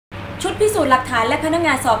ชุดพิสูจน์หลักฐานและพนักง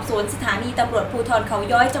านสอบสวนสถานีตำรวจภูธรเขา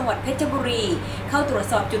ย้อยจังหวัดเพชรบุรีเข้าตรวจ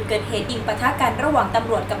สอบจุดเกิดเหตุยิงปะทะกันระหว่างตำ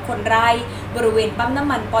รวจกับคนร้ายบริเวณปั๊มน้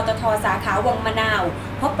ำมันปตท.สาขาววังมะนาว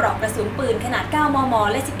พบปลอกกระสุนปืนขนาด 9 มม.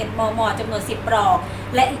 และ 11 มม. จำนวน 10 ปลอก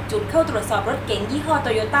และอีกจุดเข้าตรวจสอบรถเก๋งยี่ห้อโต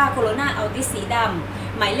โยต้าโคโลนาอัลติสสีด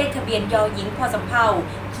ำหมายเลขทะเบียนยหญิงพสำเภา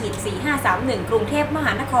-4531 กรุงเทพมห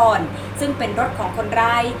านครซึ่งเป็นรถของคน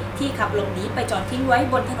ร้ายที่ขับหลบหนีไปจอดทิ้งไว้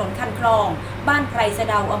บนถนนคันคลองบ้านไพรสะ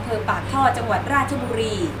เดาอำเภอปากท่อจังหวัดราชบุ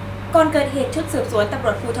รีก่อนเกิดเหตุชุดสืบสวนตำร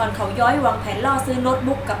วจภูธรเขาย้อยวางแผนล่อซื้อโน้ต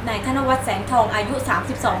บุ๊กกับนายธนวัฒน์แสงทองอายุ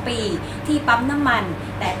 32 ปีที่ปั๊มน้ำมัน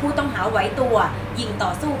แต่ผู้ต้องหาไหวตัวยิงต่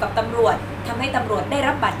อสู้กับตำรวจทำให้ตำรวจได้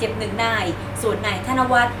รับบาดเจ็บ1 นายส่วนนายธน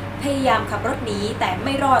วัฒน์พยายามขับรถหนีแต่ไ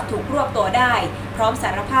ม่รอดถูกรวบตัวได้พร้อมสา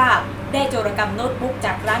รภาพได้โจรกรรมโน้ตบุ๊กจ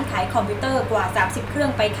ากร้านขายคอมพิวเตอร์กว่า 30 เครื่อ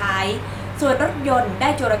งไปขายส่วนรถยนต์ได้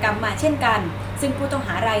โจรกรรมมาเช่นกันซึ่งผู้ต้องห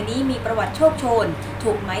ารายนี้มีประวัติโชคโชน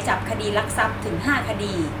ถูกหมายจับคดีลักทรัพย์ถึง 5 ค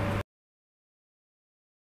ดี